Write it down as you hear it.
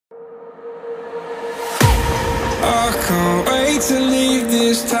can't wait to leave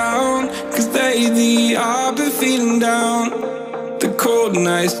this town, 'cause lately I've been feeling down. The cold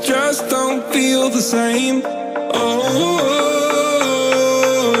nights just don't feel the same. Oh,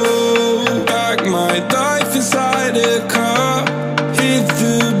 like my life inside a car, hit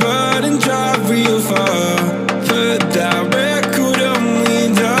the button, drive real far, put that record on me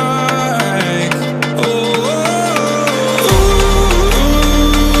like, oh,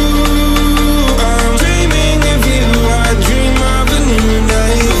 I'm dreaming of you, I dream of a new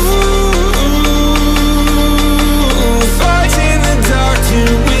night. Fight in the dark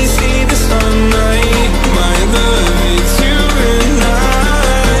till we see the sunlight. My love, it's you and I.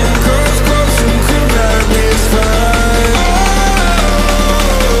 Close, close, who could ride this fight?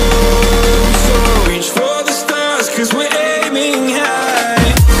 So reach for the stars, 'cause we're aiming high.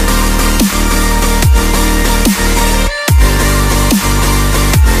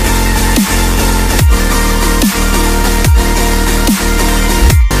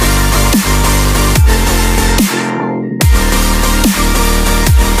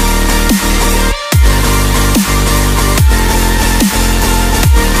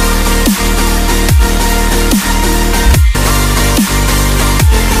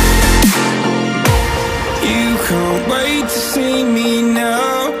 You can't wait to see me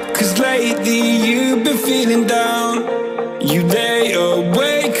now, 'cause lately you've been feeling down. You lay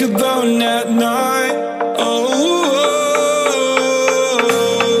awake alone at night. Oh,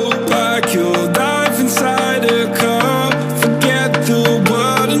 like your life inside a car. Forget the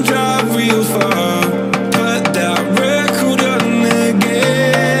world and drive real far. Put that record on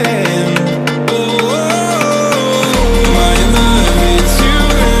again. Oh, my love, it's you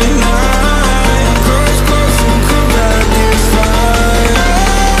and I. Close, close, who could ride this fight?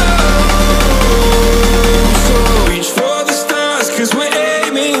 So reach for the stars, 'cause we're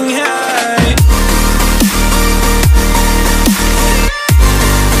aiming high.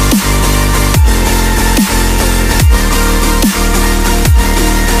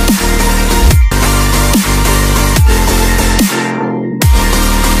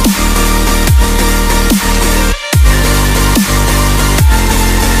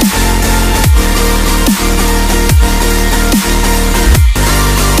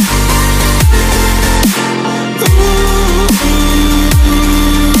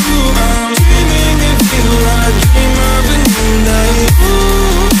 I'm dreaming of you, I dream of a new night.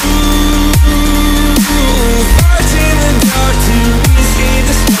 Fight in the dark till we see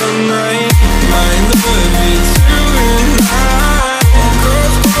the sunlight. My love, it's you and I.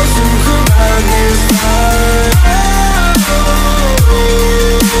 Close, close, who could ride this fight?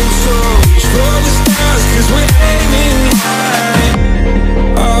 So reach for the stars, 'cause we're aiming high.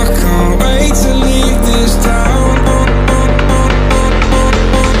 I can't wait to leave this town.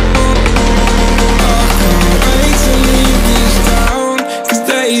 I can't wait to leave this town, 'cause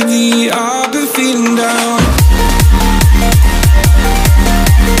lately I've been feeling down.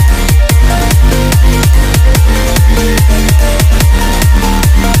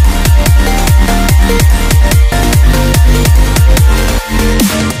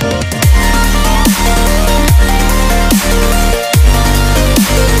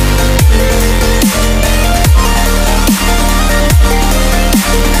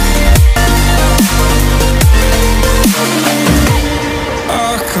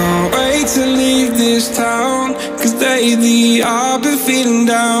 I can't wait to leave this town, 'cause lately I've been feeling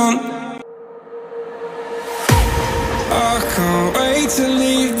down. I can't wait to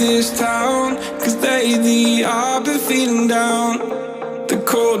leave this town, 'cause lately I've been feeling down. The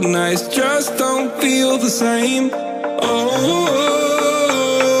cold nights just don't feel the same. Oh,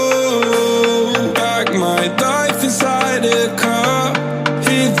 like my life inside a car,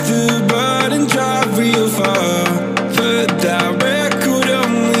 hit the button, drive real far, put that record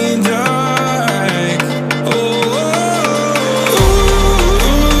on me like, oh,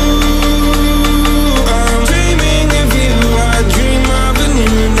 I'm dreaming of you, I dream of a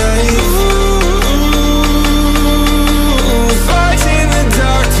new night. Fight in the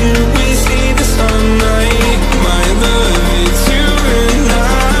dark till we see the sunlight. My love, it's you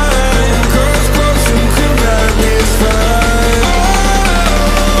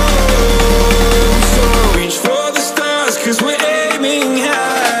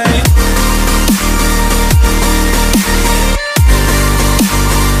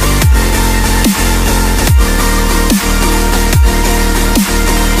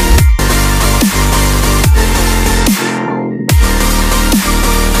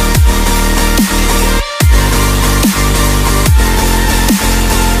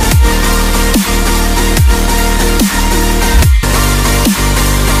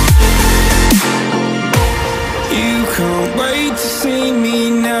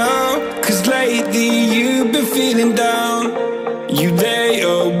feeling down. You lay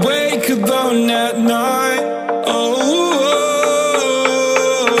awake alone at night. Oh,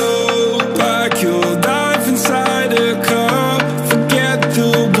 pack your life inside a cup. Forget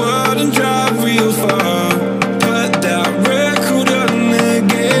the world and drive real far. Put that record on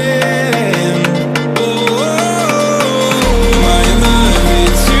again. Oh, my love,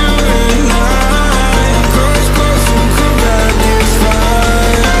 it's you and I. Close, close, and come back this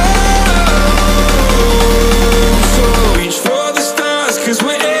fire. So reach for the stars, 'cause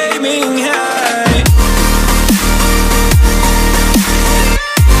we're aiming high.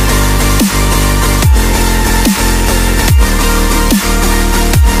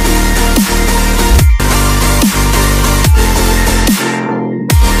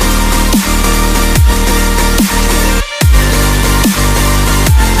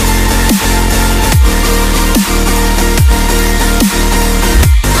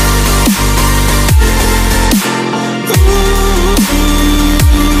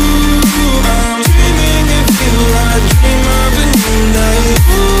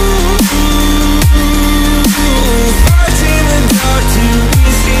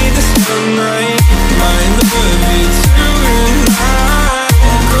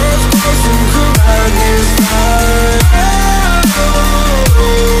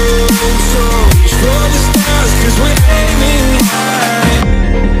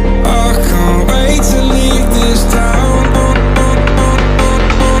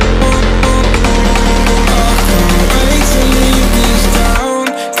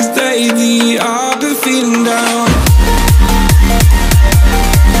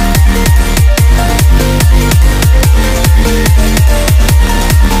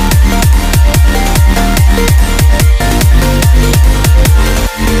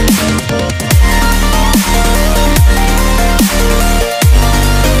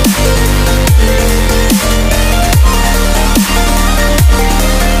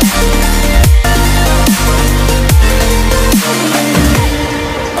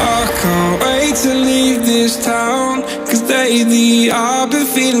 To leave this town, 'cause lately I've been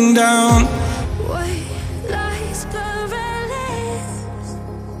feeling down.